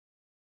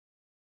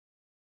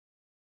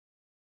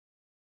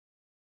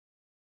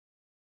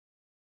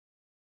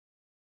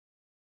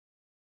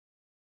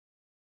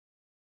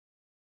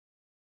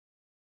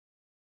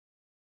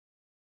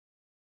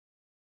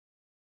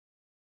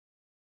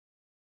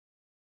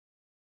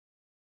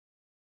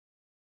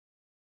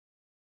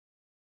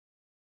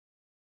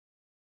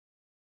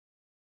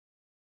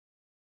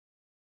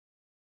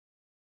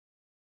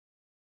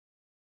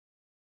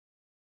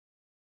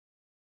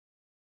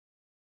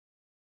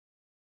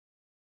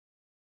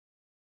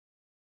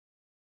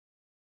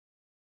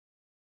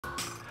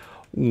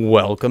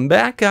Welcome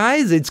back,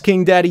 guys. It's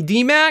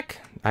KingDaddyDMAC.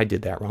 I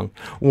did that wrong.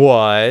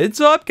 What's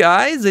up,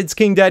 guys? It's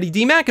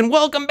KingDaddyDMAC, and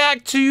welcome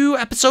back to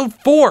episode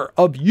 4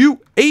 of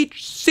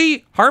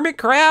UHC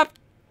Hermitcraft,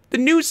 the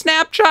new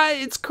snapshot.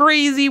 It's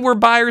crazy. We're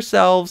by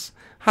ourselves.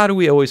 How do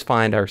we always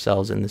find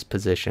ourselves in this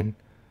position?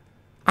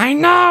 I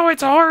know,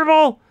 it's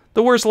horrible.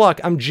 The worst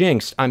luck. I'm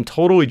jinxed. I'm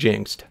totally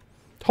jinxed.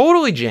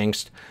 Totally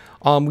jinxed.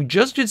 We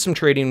just did some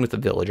trading with the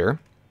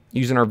villager.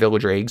 Using our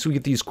villager eggs, we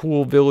get these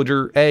cool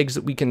villager eggs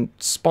that we can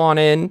spawn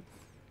in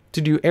to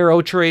do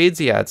arrow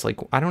trades. Yeah, it's like,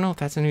 I don't know if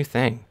that's a new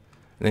thing.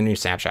 The new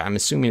snapshot. I'm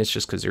assuming it's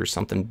just because there's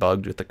something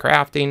bugged with the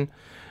crafting,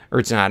 or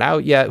it's not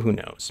out yet. Who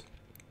knows?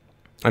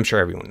 I'm sure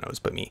everyone knows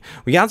but me.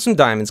 We got some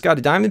diamonds, got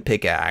a diamond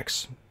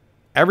pickaxe.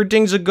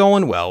 Everything's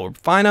going well. We're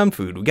fine on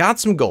food. We got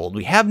some gold.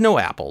 We have no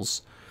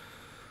apples.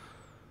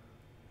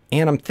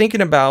 And I'm thinking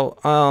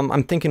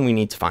we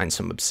need to find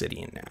some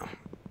obsidian now.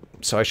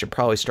 So I should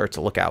probably start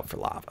to look out for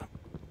lava.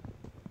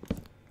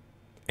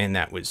 And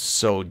that was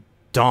so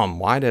dumb.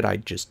 Why did I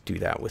just do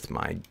that with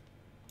my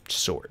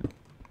sword?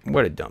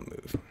 What a dumb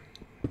move.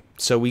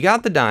 So we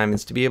got the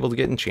diamonds to be able to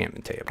get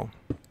enchantment table.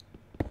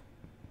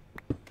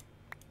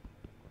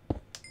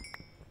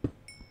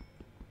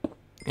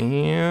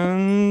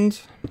 And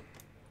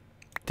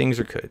things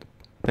are good.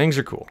 Things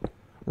are cool.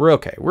 We're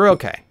okay. We're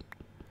okay.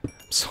 I'm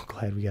so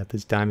glad we got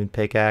this diamond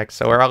pickaxe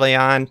so early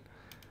on.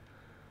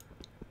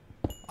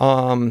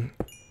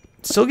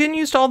 Still getting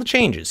used to all the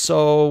changes.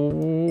 So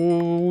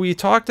we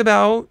talked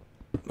about,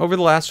 over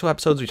the last 2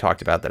 episodes, we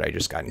talked about that I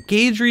just got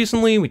engaged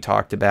recently. We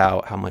talked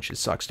about how much it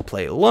sucks to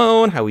play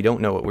alone, how we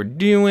don't know what we're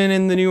doing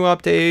in the new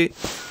update.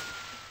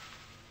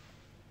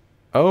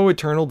 Oh,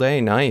 Eternal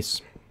Day,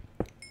 nice.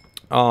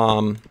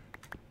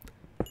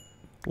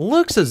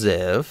 Looks as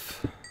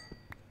if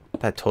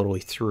that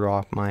totally threw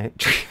off my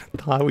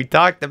thought. We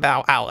talked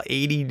about how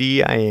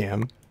ADD I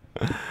am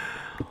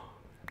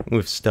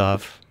with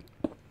stuff.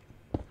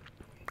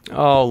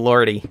 Oh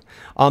lordy,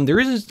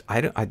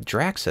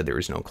 Draax said there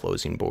was no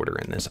closing border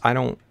in this. I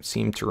don't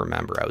seem to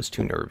remember. I was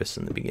too nervous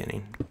in the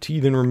beginning to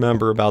even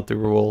remember about the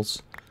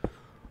rules.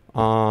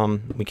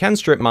 We can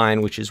strip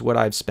mine, which is what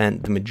I've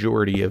spent the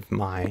majority of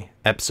my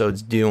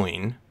episodes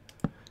doing.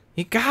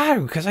 You got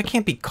to, because I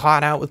can't be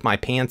caught out with my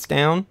pants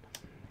down.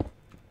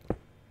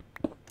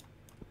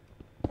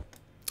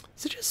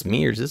 Is it just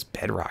me, or does this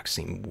bedrock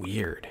seem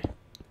weird?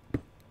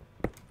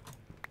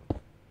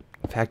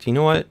 In fact, you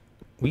know what?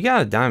 We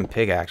got a diamond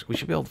pickaxe. We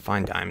should be able to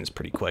find diamonds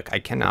pretty quick. I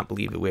cannot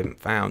believe that we haven't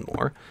found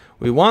more.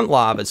 We want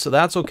lava, so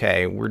that's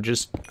okay. We're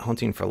just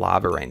hunting for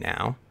lava right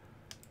now.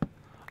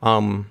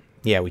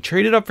 Yeah, we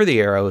traded up for the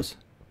arrows.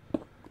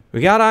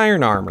 We got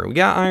iron armor. We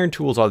got iron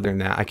tools other than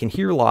that. I can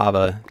hear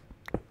lava.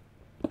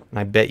 And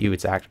I bet you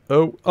it's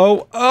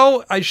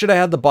oh! I should have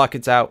had the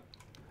buckets out.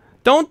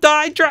 Don't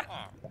die,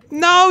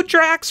 No,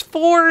 Draax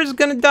 4 is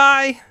gonna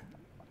die.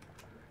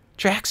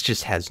 Draax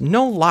just has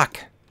no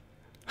luck.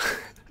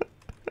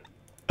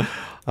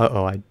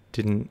 Uh-oh, I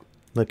didn't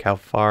look how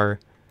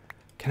far.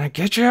 Can I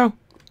get you?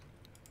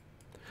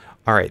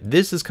 Alright,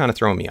 this is kind of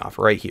throwing me off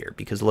right here.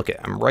 Because look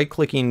I'm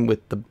right-clicking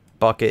with the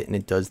bucket and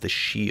it does the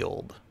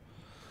shield.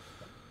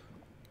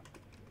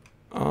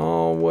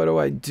 Oh, what do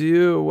I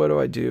do? What do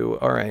I do?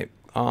 Alright,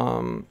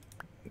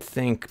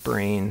 think,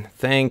 brain.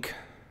 Think.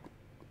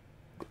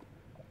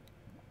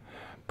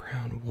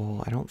 Brown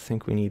wool. I don't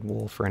think we need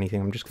wool for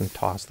anything. I'm just going to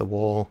toss the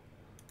wool.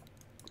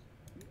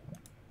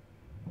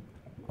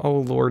 Oh,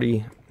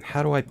 lordy.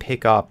 How do I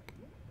pick up?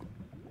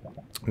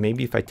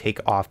 Maybe if I take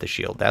off the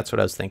shield. That's what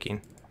I was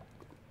thinking.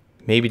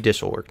 Maybe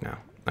this will work now.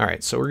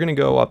 Alright, so we're going to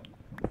go up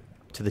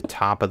to the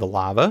top of the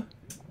lava.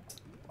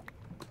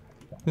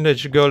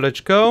 Let's go,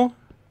 let's go.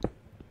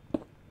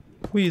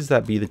 Please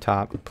that be the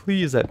top.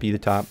 Please that be the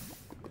top.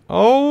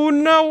 Oh,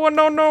 no,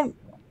 no, no.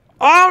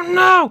 Oh,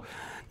 no.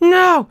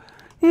 No,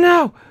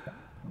 no.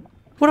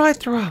 What do I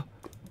throw out?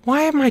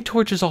 Why are my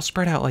torches all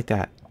spread out like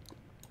that?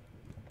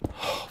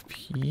 Oh,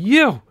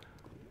 phew.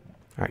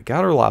 Alright,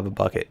 got our lava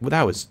bucket. Well,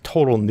 that was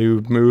total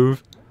noob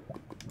move.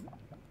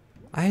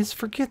 I just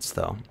forgets,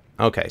 though.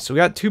 Okay, so we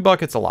got 2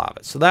 buckets of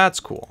lava, so that's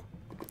cool.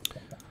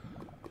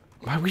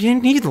 Why, we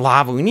didn't need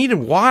lava. We needed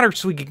water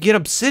so we could get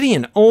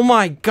obsidian. Oh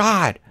my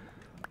god.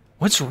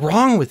 What's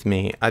wrong with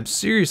me? I'm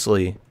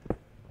seriously.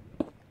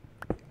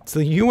 It's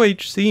the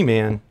UHC,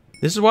 man.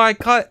 This is why I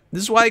cut.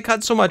 This is why I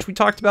cut so much. We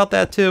talked about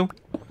that, too.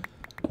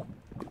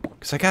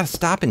 Because I gotta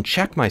stop and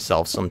check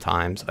myself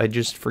sometimes. I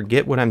just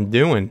forget what I'm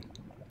doing.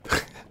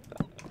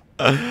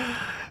 And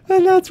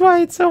that's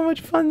why it's so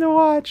much fun to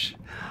watch.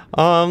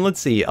 Let's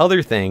see,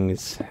 other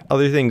things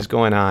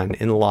going on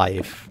in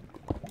life.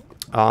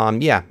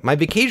 Yeah, my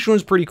vacation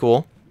was pretty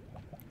cool.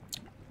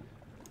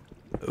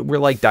 We're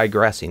like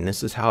digressing.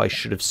 This is how I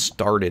should have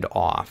started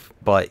off.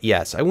 But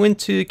yes, I went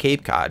to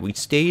Cape Cod. We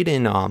stayed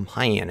in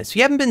Hyannis. If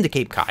you haven't been to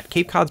Cape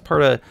Cod's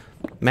part of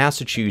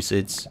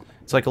Massachusetts.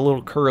 It's like a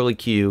little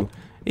curlicue.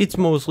 It's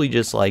mostly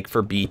just like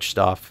for beach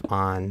stuff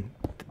on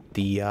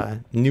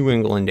the New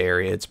England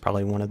area. It's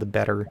probably one of the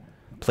better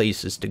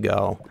places to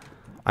go.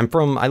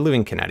 I live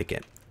in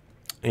Connecticut.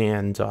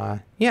 And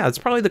yeah, it's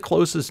probably the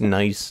closest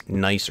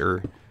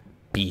nicer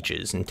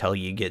beaches until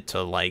you get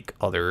to like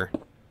other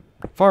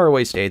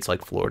faraway states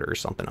like Florida or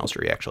something else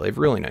where you actually have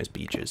really nice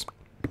beaches.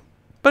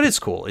 But it's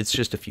cool. It's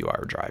just a few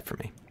hour drive for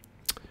me.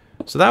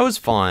 So that was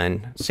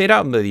fun. Stayed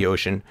out into the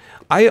ocean.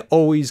 I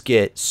always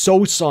get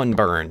so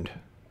sunburned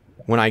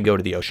when I go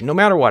to the ocean, no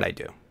matter what I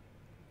do.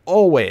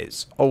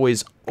 Always,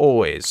 always,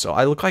 always. So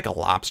I look like a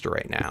lobster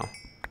right now.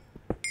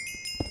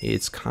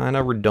 It's kind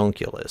of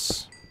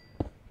redunculous.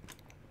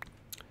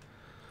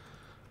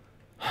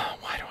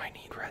 Why do I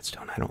need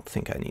redstone? I don't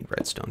think I need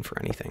redstone for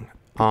anything.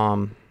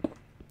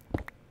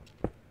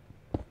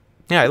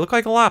 Yeah, I look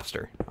like a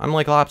lobster. I'm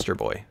like Lobster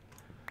Boy.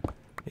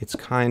 It's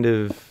kind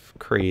of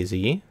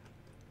crazy.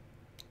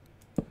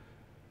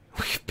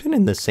 We've been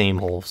in the same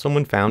hole. If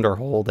someone found our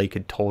hole, they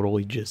could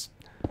totally just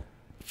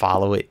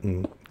follow it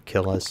and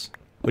kill us.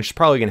 Which is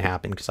probably going to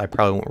happen because I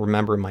probably won't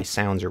remember. My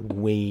sounds are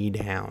way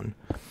down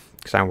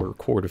because I will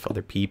record with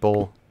other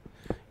people.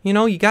 You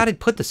know, you got to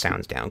put the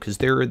sounds down because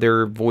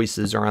their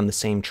voices are on the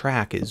same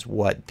track as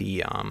what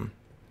the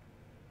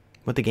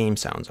game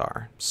sounds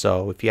are.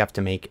 So if you have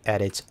to make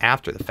edits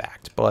after the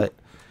fact, but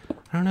I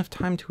don't have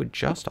time to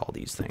adjust all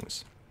these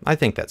things. I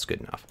think that's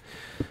good enough.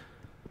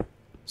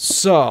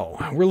 So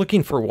we're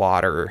looking for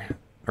water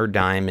or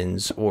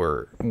diamonds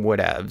or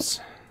whatevs.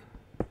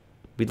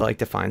 We'd like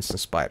to find some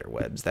spider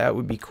webs. That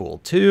would be cool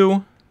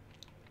too.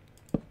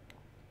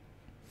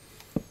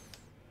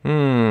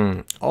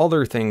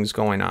 Other things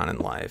going on in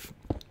life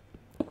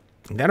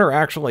that are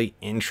actually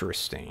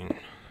interesting.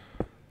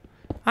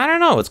 I don't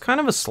know. It's kind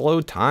of a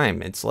slow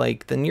time. It's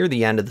like near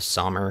the end of the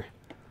summer.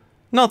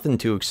 Nothing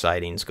too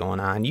exciting is going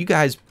on. You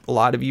guys, a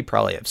lot of you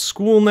probably have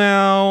school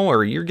now,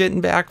 or you're getting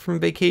back from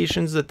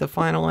vacations at the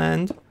final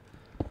end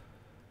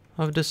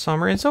of the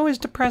summer. It's always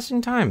a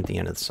depressing time at the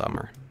end of the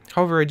summer.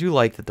 However, I do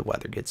like that the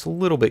weather gets a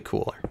little bit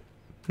cooler.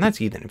 And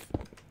that's even if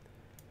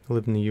you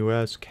live in the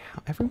U.S.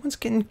 Everyone's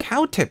getting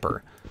cow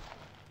tipper.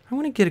 I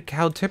want to get a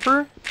cow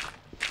tipper.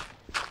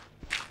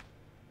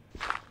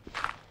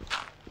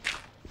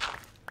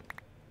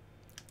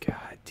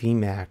 God,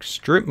 Dmac,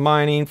 strip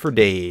mining for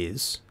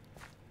days.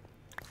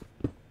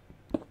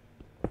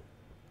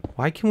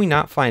 Why can we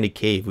not find a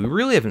cave? We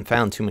really haven't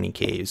found too many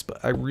caves, but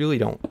I really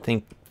don't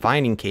think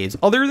finding caves,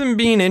 other than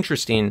being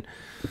interesting,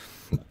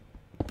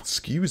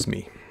 excuse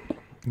me,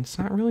 it's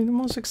not really the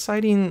most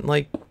exciting.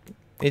 Like,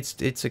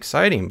 it's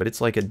exciting, but it's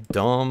like a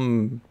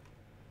dumb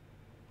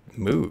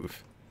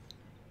move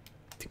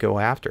to go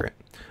after it.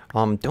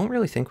 Don't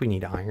really think we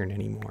need iron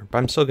anymore, but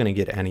I'm still gonna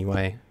get it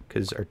anyway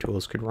because our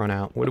tools could run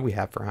out. What do we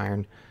have for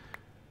iron?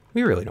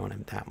 We really don't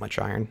have that much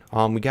iron.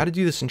 We got to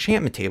do this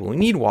enchantment table. We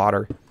need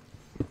water.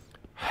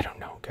 I don't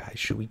know, guys.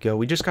 Should we go?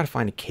 We just got to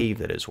find a cave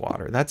that is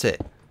water. That's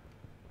it.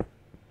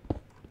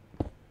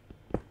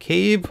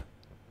 Cave,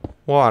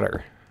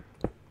 water.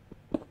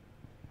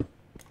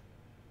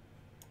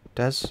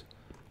 That's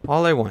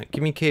all I want.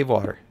 Give me cave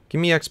water. Give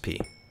me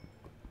XP.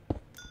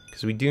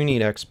 Because we do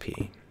need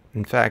XP.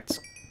 In fact,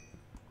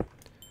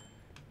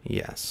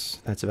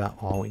 yes, that's about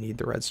all we need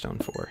the redstone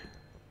for.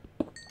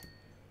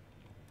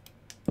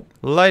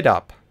 Light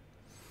up.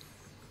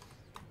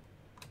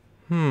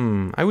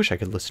 I wish I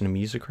could listen to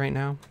music right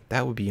now.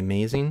 That would be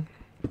amazing.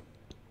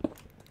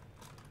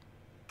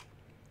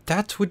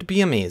 That would be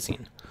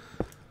amazing.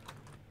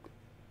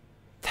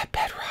 That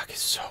bedrock is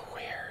so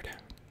weird.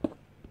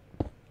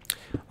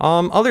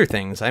 Other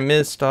things. I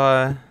missed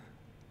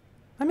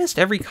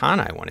every con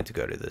I wanted to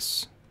go to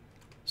this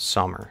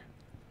summer.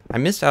 I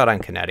missed out on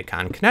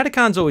ConnectiCon.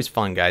 ConnectiCon's always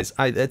fun, guys.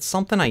 It's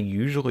something I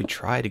usually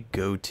try to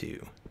go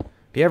to.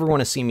 If you ever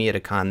want to see me at a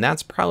con,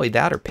 that's probably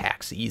that, or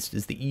PAX East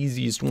is the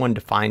easiest one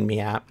to find me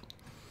at.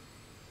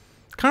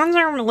 Cons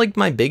aren't like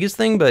my biggest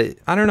thing, but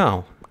I don't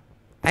know.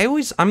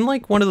 I'm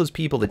like one of those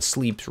people that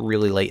sleeps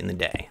really late in the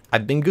day.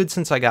 I've been good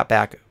since I got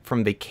back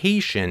from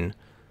vacation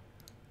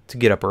to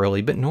get up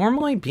early, but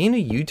normally being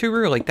a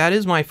YouTuber, like, that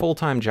is my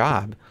full-time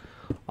job.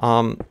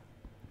 I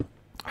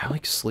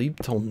like sleep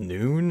till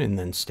noon and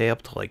then stay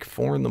up till like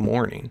 4 in the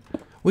morning,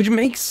 which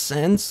makes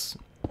sense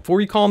before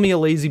you call me a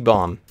lazy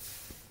bum.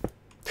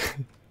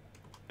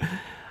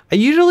 I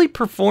usually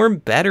perform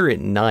better at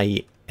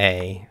night,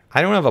 I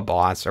don't have a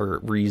boss or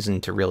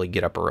reason to really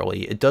get up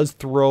early. It does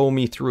throw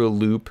me through a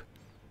loop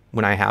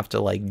when I have to,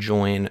 like,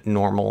 join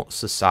normal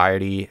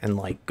society and,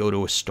 like, go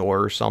to a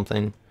store or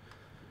something.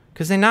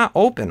 Because they're not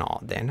open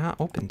all day. They're not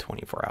open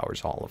 24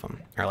 hours, all of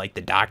them. Or, like,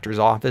 the doctor's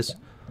office.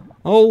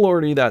 Oh,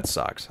 lordy, that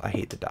sucks. I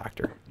hate the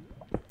doctor.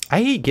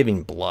 I hate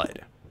giving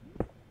blood.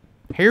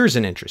 Here's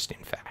an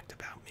interesting fact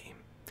about me.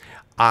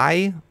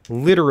 I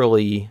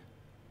literally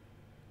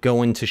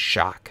go into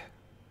shock.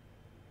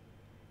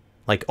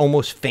 Like,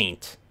 almost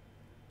faint.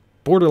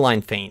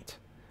 Borderline faint.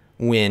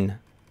 When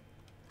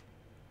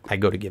I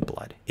go to give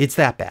blood. It's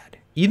that bad.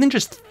 Even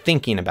just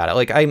thinking about it.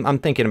 Like, I'm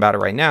thinking about it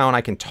right now, and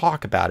I can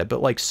talk about it.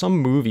 But, like, some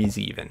movies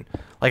even.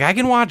 Like, I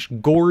can watch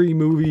gory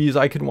movies.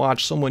 I can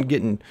watch someone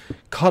getting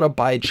cut up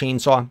by a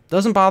chainsaw.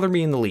 Doesn't bother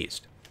me in the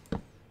least.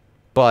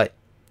 But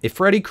if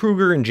Freddy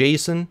Krueger and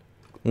Jason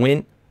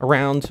went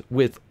around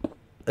with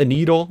a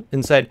needle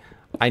and said,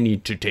 I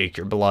need to take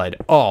your blood,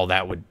 oh,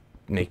 that would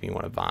make me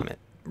want to vomit.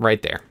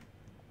 Right there.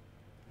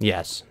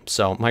 Yes.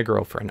 So my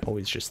girlfriend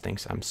always just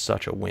thinks I'm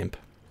such a wimp.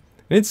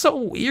 And it's so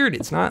weird.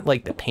 It's not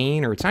like the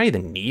pain, or it's not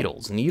even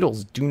needles.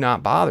 Needles do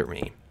not bother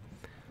me.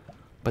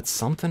 But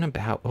something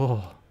about,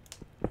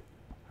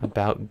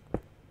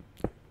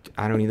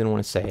 I don't even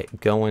want to say it,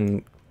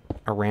 going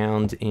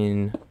around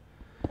in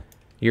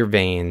your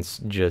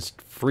veins just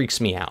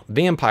freaks me out.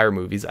 Vampire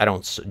movies, I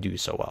don't do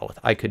so well with.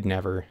 I could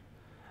never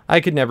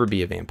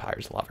be a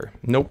vampire's lover.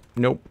 Nope,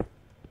 nope.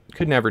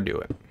 Could never do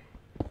it.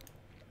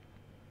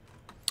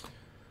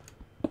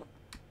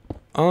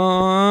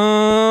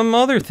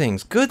 Other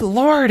things. Good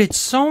Lord, it's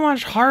so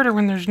much harder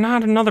when there's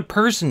not another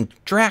person.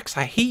 Draax,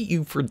 I hate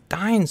you for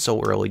dying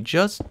so early.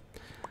 Just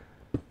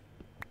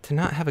to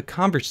not have a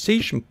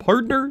conversation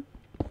partner.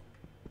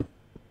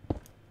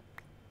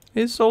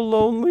 It's so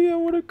lonely, I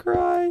want to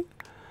cry.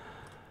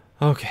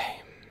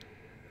 Okay.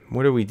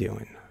 What are we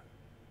doing?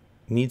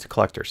 Need to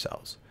collect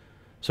ourselves.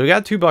 So we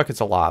got 2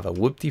 buckets of lava.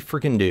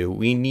 Whoop-de-freaking-do.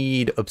 We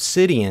need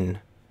obsidian.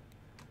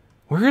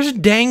 Where's a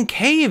dang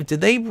cave?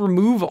 Did they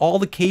remove all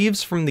the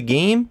caves from the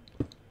game?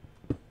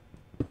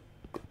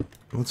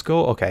 Let's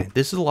go. Okay,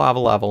 this is a lava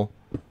level.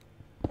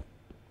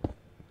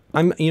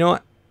 You know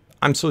what?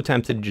 I'm so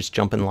tempted to just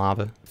jump in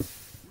lava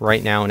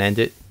right now and end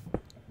it.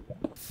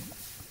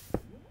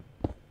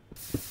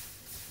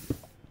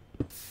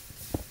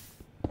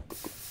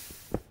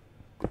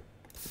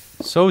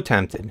 So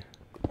tempted.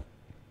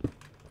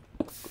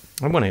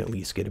 I want to at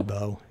least get a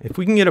bow. If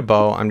we can get a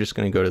bow, I'm just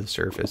going to go to the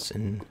surface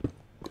and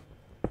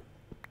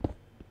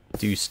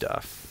do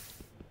stuff.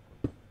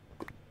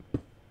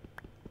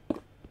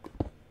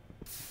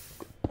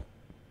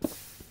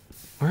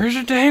 Where's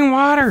the dang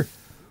water?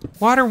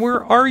 Water,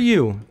 where are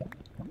you?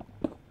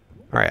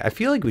 Alright, I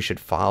feel like we should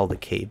follow the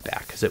cave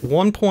back, because at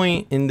one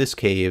point in this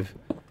cave,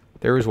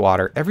 there was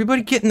water.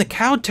 Everybody get in the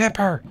cow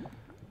tipper!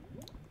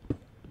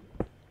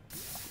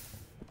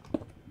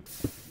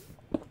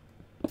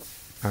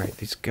 Alright,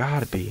 there's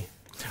gotta be...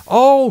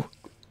 Oh!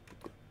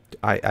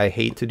 I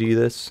hate to do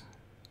this.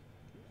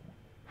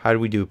 How did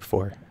we do it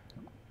before?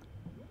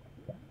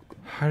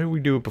 How did we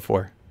do it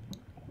before?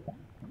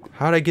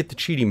 How did I get the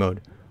cheaty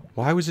mode?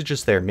 Why was it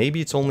just there?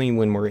 Maybe it's only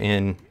when we're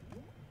in...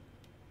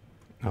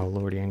 Oh,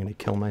 lordy, I'm gonna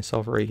kill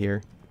myself right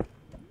here.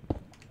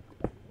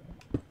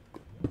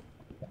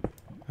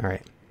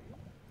 Alright.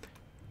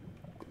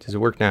 Does it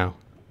work now?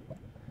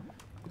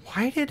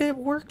 Why did it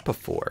work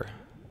before?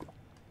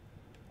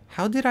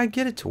 How did I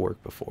get it to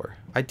work before?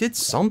 I did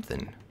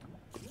something.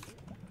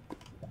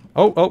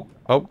 Oh.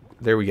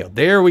 There we go.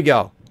 There we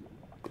go.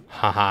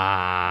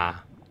 Haha.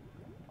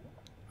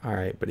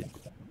 Alright, but it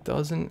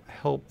doesn't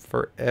help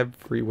for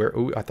everywhere.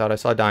 Ooh, I thought I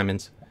saw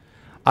diamonds.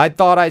 I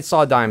thought I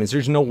saw diamonds.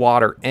 There's no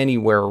water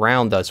anywhere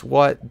around us.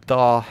 What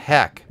the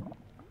heck?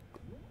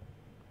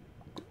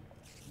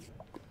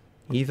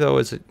 Etho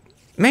is it?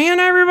 Man,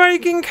 everybody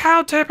can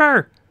cow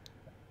tipper!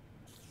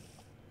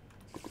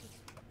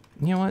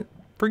 You know what?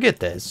 Forget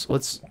this.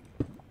 Let's...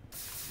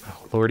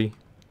 Oh, lordy.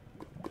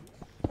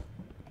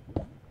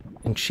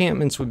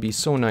 Enchantments would be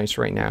so nice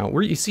right now.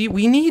 You see,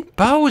 we need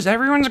bows.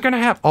 Everyone's gonna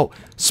have... Oh,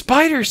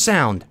 spider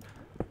sound!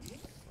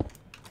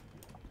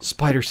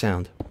 Spider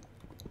sound.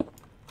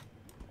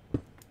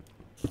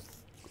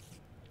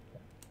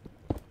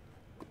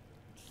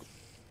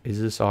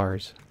 Is this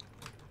ours?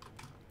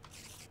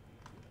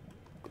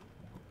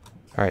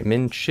 Alright, I'm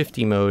in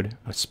shifty mode.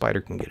 A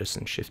spider can get us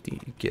in shifty,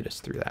 get us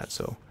through that,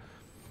 so...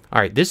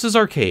 Alright, this is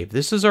our cave.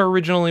 This is our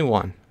originally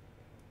one.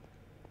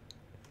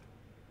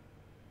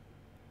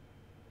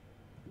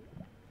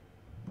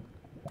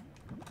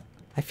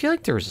 I feel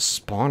like there was a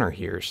spawner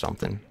here or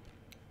something.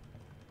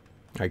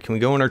 Alright, can we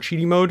go in our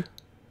cheaty mode?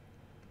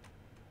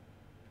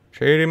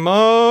 Cheaty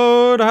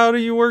mode! How do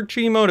you work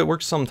cheaty mode? It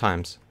works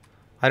sometimes.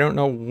 I don't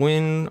know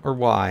when or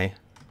why.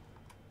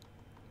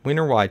 When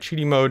or why.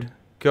 Cheaty mode.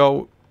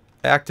 Go.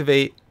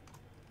 Activate.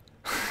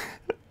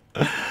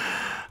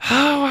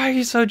 Oh, why are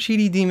you so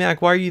cheaty,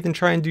 DMAC? Why are you even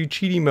trying to do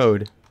cheaty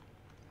mode?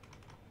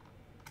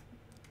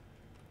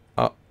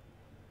 Oh,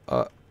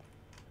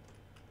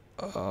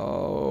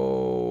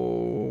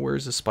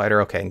 where's the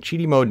spider? Okay,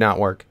 cheaty mode not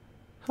work.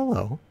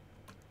 Hello.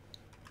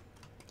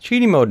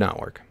 Cheaty mode not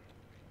work.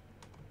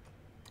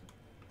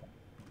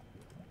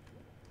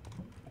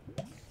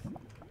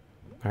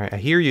 Alright, I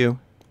hear you.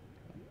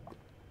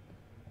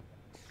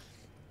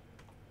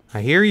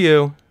 I hear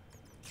you.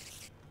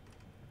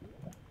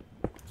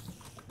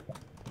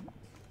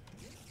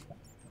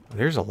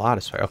 There's a lot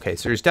of spider. Okay,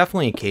 so there's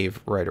definitely a cave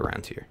right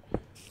around here.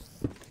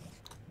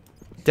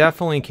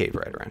 Definitely a cave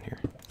right around here.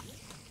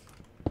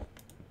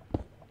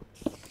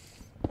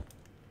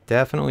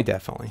 Definitely.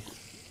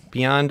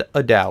 Beyond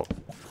a doubt.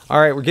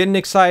 Alright, we're getting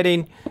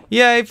exciting.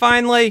 Yay,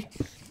 finally!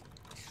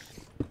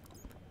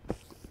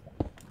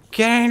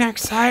 Getting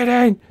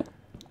exciting!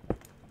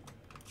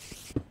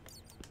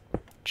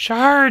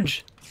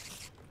 Charge!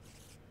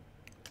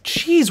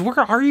 Jeez, where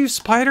are you,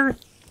 spider?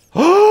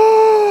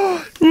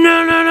 Oh!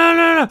 No!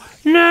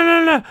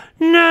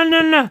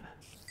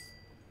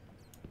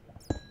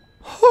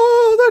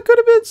 that could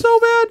have been so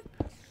bad.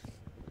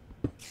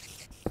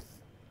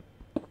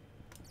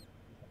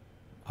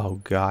 Oh,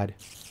 God.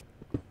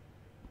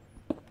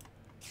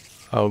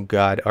 Oh,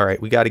 God. All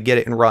right, we got to get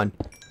it and run.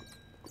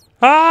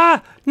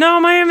 Ah! No,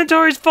 my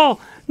inventory's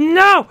full.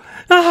 No!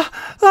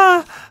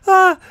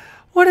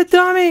 What a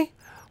dummy.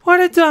 What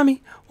a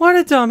dummy. What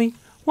a dummy.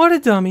 What a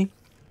dummy.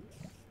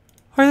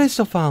 Are they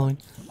still following?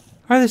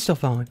 Are they still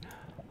following?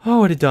 Oh,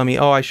 what a dummy.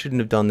 Oh, I shouldn't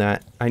have done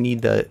that. I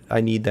need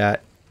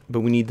that.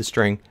 But we need the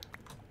string.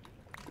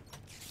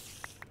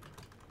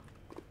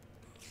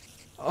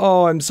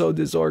 Oh, I'm so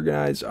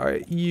disorganized. All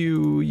right,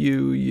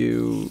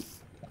 you.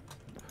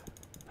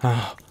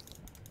 Oh.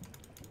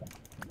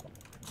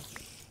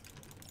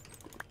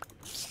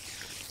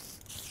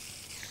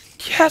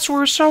 Yes,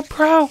 we're so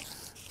pro.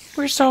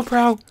 We're so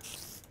pro.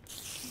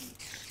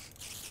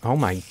 Oh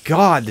my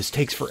God, this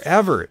takes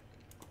forever.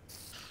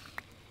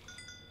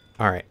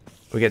 All right,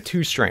 we got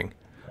 2 string.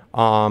 We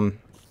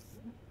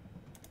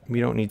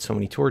don't need so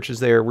many torches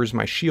there. Where's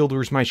my shield?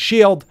 Where's my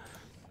shield?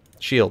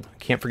 Shield.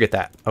 Can't forget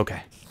that.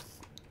 Okay.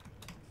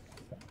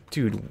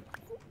 Dude,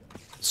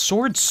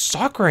 swords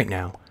suck right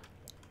now.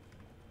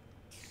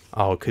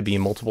 Oh, it could be a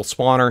multiple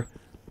spawner.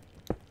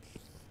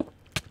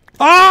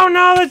 Oh,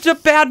 no, that's a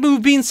bad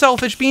move. Being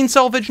selfish. Being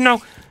selfish.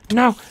 No.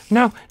 No.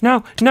 No.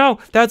 No. No.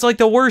 That's like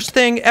the worst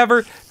thing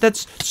ever.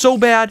 That's so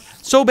bad.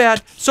 So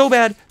bad. So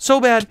bad.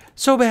 So bad.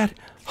 So bad.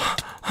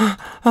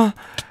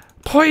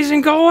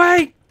 Poison, go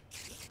away.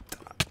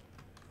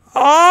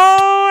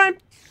 Oh, I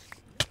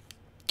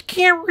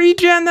can't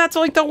regen. That's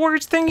like the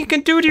worst thing you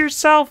can do to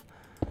yourself.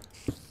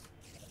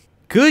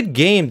 Good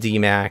game,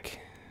 Dmac.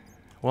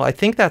 Well, I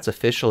think that's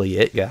officially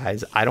it,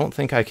 guys. I don't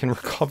think I can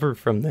recover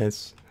from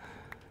this.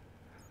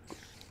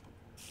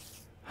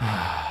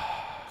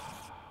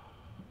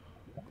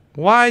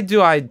 Why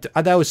do I...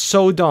 That was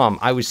so dumb.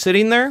 I was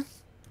sitting there.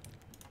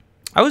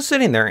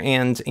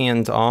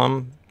 And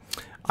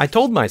I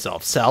told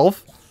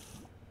myself,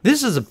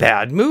 this is a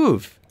bad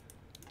move.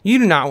 You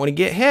do not want to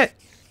get hit.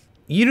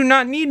 You do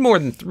not need more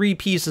than 3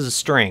 pieces of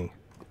string.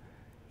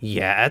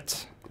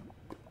 Yet,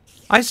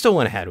 I still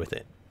went ahead with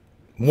it.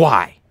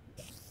 Why?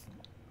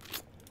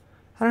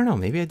 I don't know.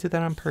 Maybe I did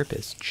that on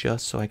purpose,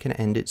 just so I can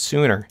end it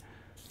sooner.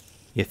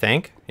 You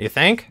think? You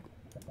think?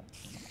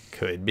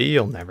 Could be.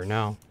 You'll never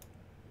know.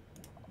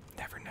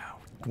 Never know.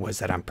 Was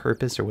that on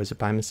purpose or was it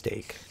by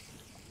mistake?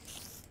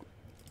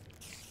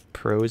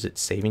 Pros at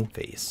saving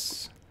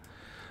face.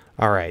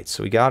 Alright,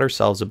 so we got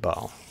ourselves a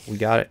bow. We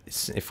got it.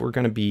 If we're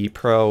going to be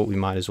pro, we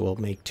might as well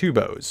make 2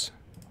 bows.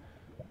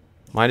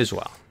 Might as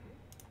well.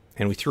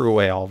 And we threw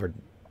away all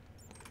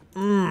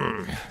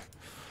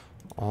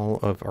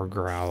of our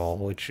gravel,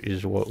 which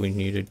is what we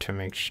needed to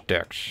make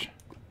sticks.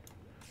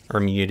 Or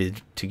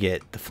needed to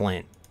get the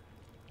flint.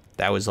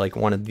 That was like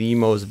one of the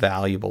most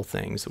valuable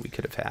things that we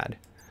could have had.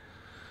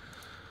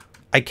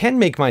 I can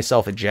make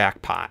myself a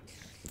jackpot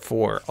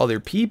for other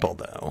people,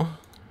 though.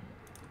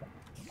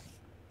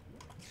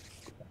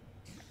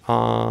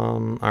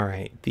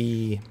 Alright,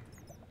 this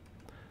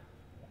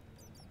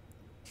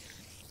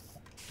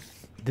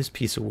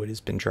piece of wood has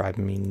been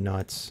driving me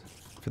nuts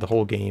for the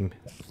whole game.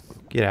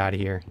 Get out of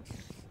here.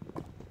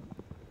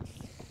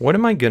 What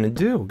am I gonna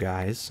do,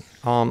 guys?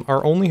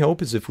 Our only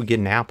hope is if we get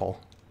an apple.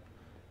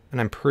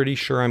 And I'm pretty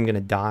sure I'm gonna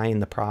die in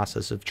the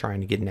process of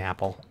trying to get an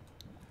apple.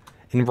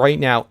 And right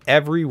now,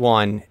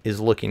 everyone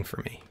is looking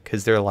for me.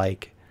 Because they're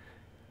like...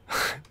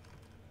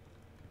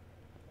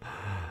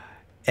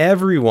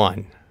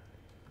 Everyone.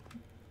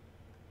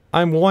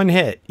 I'm one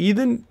hit.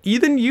 Even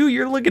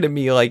you're looking at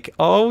me like,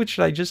 oh,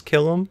 should I just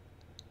kill him?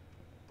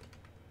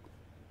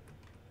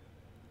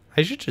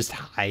 I should just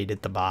hide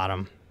at the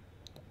bottom.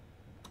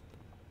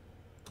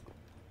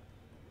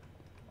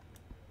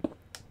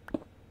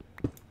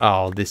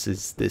 Oh, this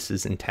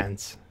is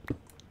intense.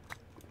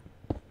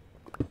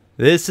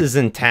 This is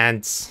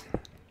intense.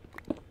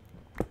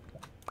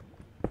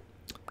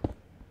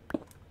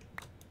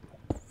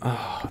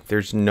 Oh,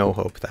 there's no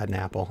hope without an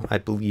apple. I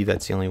believe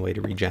that's the only way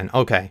to regen.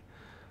 Okay.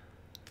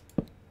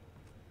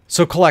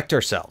 So collect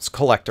ourselves.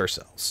 Collect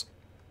ourselves.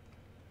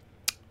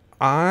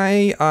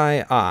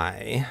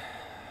 I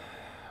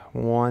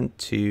want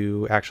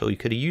to... Actually, we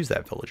could have used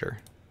that villager.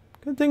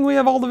 Good thing we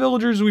have all the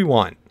villagers we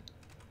want.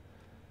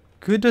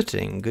 Good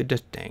thing. Good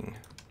thing.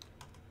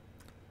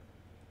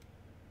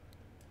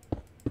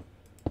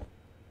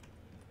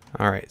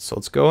 Alright, so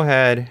let's go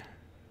ahead.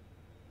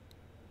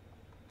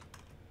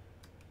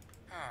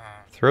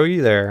 Throw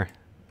you there.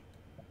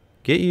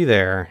 Get you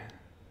there.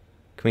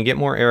 Can we get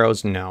more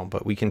arrows? No,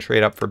 but we can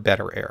trade up for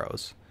better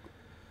arrows.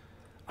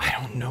 I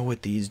don't know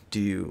what these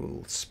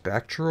do.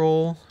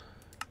 Spectral.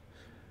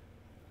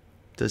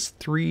 Does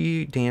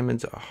 3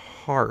 damage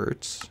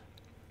hearts.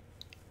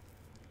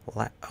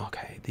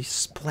 Okay, these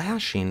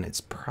splashing,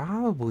 it's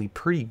probably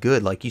pretty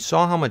good. Like, you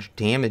saw how much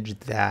damage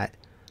that...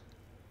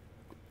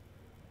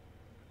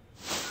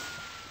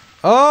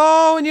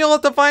 Oh, and you'll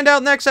have to find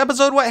out next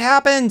episode what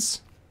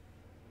happens.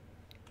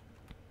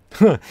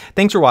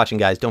 Thanks for watching,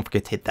 guys. Don't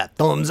forget to hit that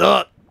thumbs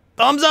up.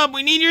 Thumbs up.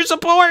 We need your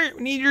support.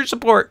 We need your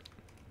support.